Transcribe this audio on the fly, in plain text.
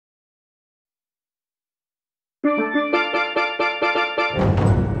Prepare!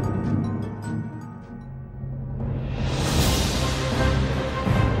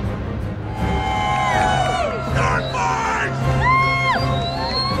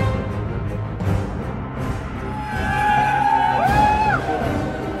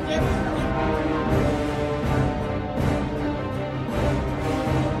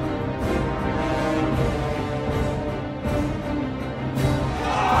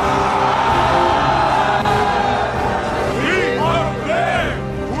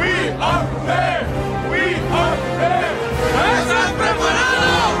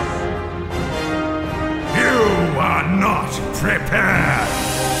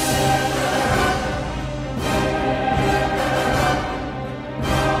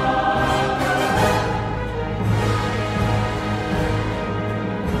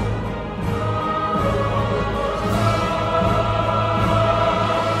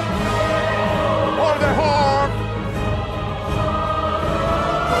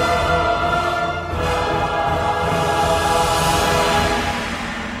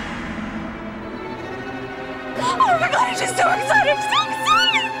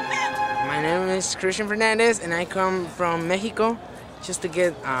 My name is Christian Fernandez and I come from Mexico just to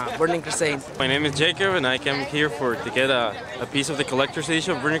get Burning Crusade. My name is Jacob and I came here to get a piece of the collector's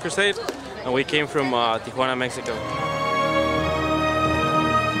edition of Burning Crusade, and we came from Tijuana, Mexico.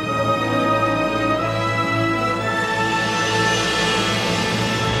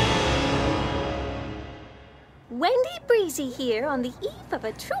 Wendy Breezy here on the eve of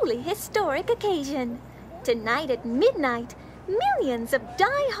a truly historic occasion. Tonight at midnight, millions of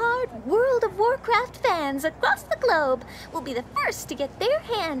die-hard World of Warcraft fans across the globe will be the first to get their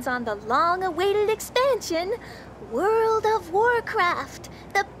hands on the long-awaited expansion, World of Warcraft,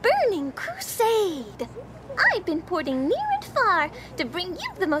 the Burning Crusade. I've been porting near and far to bring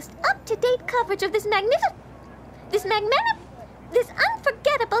you the most up-to-date coverage of this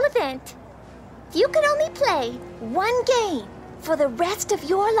unforgettable event. If you could only play one game for the rest of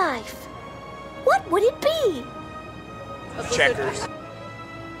your life, what would it be? Checkers.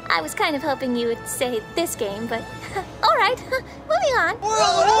 I was kind of hoping you would say this game, but all right, moving on. World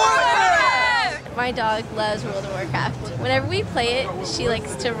of Warcraft! My dog loves World of Warcraft. Whenever we play it, she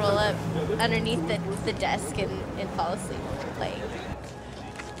likes to roll up underneath the desk and fall asleep when we're playing.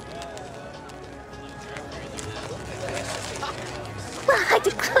 Well, I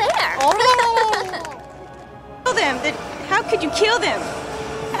declare! Oh! Kill them! How could you kill them?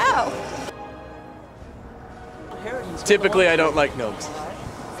 How? Typically, I don't like gnomes.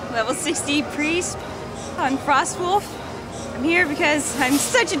 Level 60 priest on Frostwolf. I'm here because I'm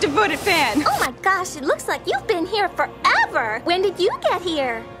such a devoted fan. Oh my gosh, it looks like you've been here forever. When did you get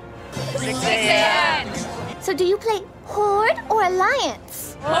here? 6 a.m. So do you play Horde or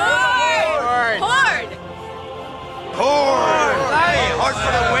Alliance? Horde! Horde! Horde! Hey, hard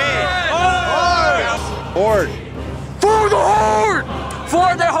for the win! Horde! For the Horde!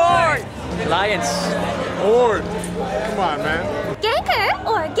 For the Horde! Alliance. Horde. Come on, man. Ganker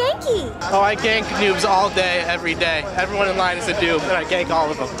or Genki? Oh, I gank noobs all day, every day. Everyone in line is a noob, and I gank all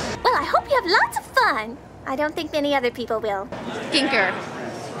of them. Well, I hope you have lots of fun. I don't think many other people will. Ginker.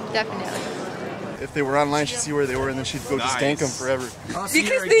 Definitely. If they were online, she'd see where they were, and then she'd go just gank them forever.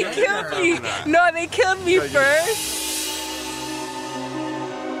 Because they killed me. No, they killed me first.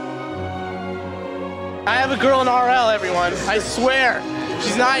 I have a girl in RL, everyone. I swear.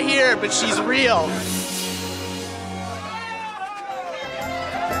 She's not here, but she's real.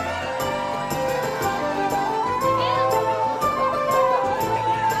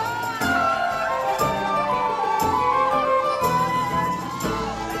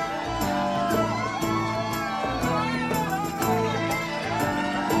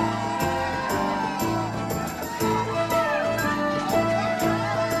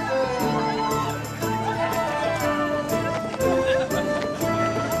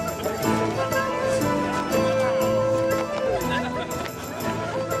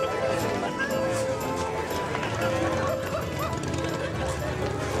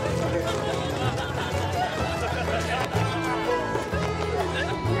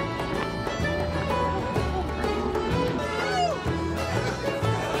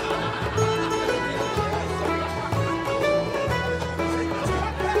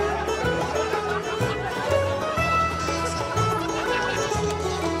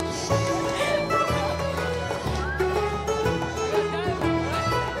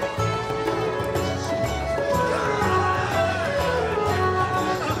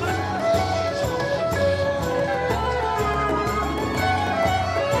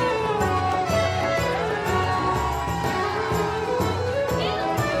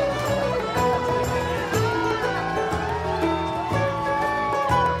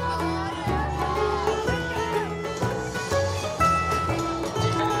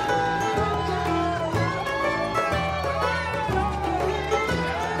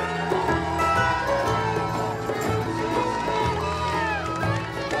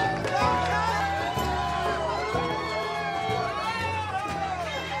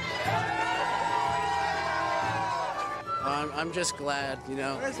 just glad, you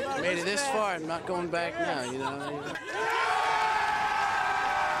know. Made it this far, I'm not going back now, you know.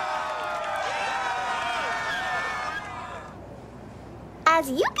 As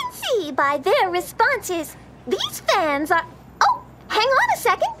you can see by their responses, these fans are... Oh, hang on a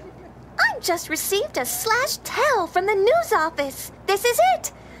second. I've just received a slash tell from the news office. This is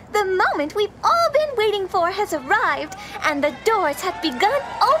it. The moment we've all been waiting for has arrived, and the doors have begun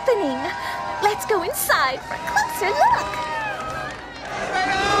opening. Let's go inside for a closer look.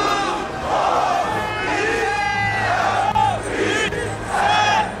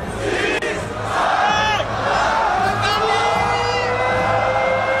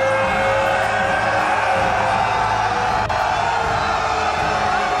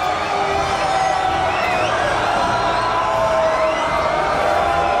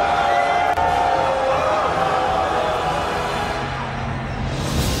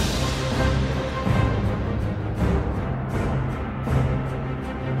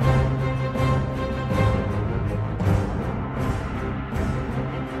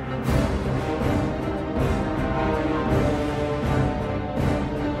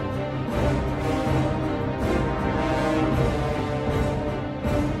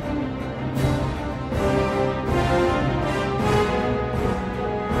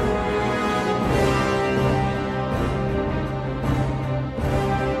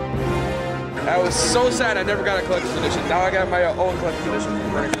 I was so sad I never got a collector's edition. Now I got my own collector's edition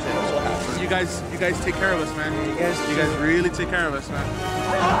from Burning Crusade. I'm so happy. You guys take care of us, man. You guys really take care of us, man.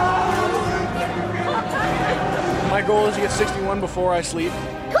 My goal is to get 61 before I sleep.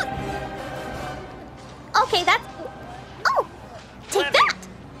 Okay, that's... Oh, take that.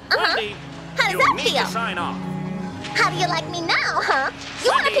 Uh-huh. How does that feel? Sign off. How do you like me now, huh?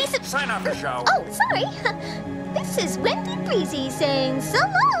 You want a piece of... Sign off your show. Oh, sorry. This is Wendy Breezy saying so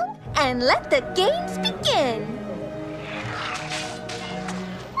long, and let the games begin.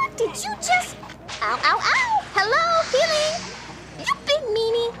 What did you just... Ow, ow, ow. Hello, healing. You big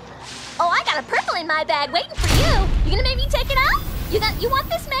meanie. Oh, I got a purple in my bag waiting for you. You gonna make me take it out? You want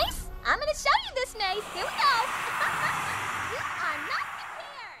this mace? I'm gonna show you this mace. Here we go.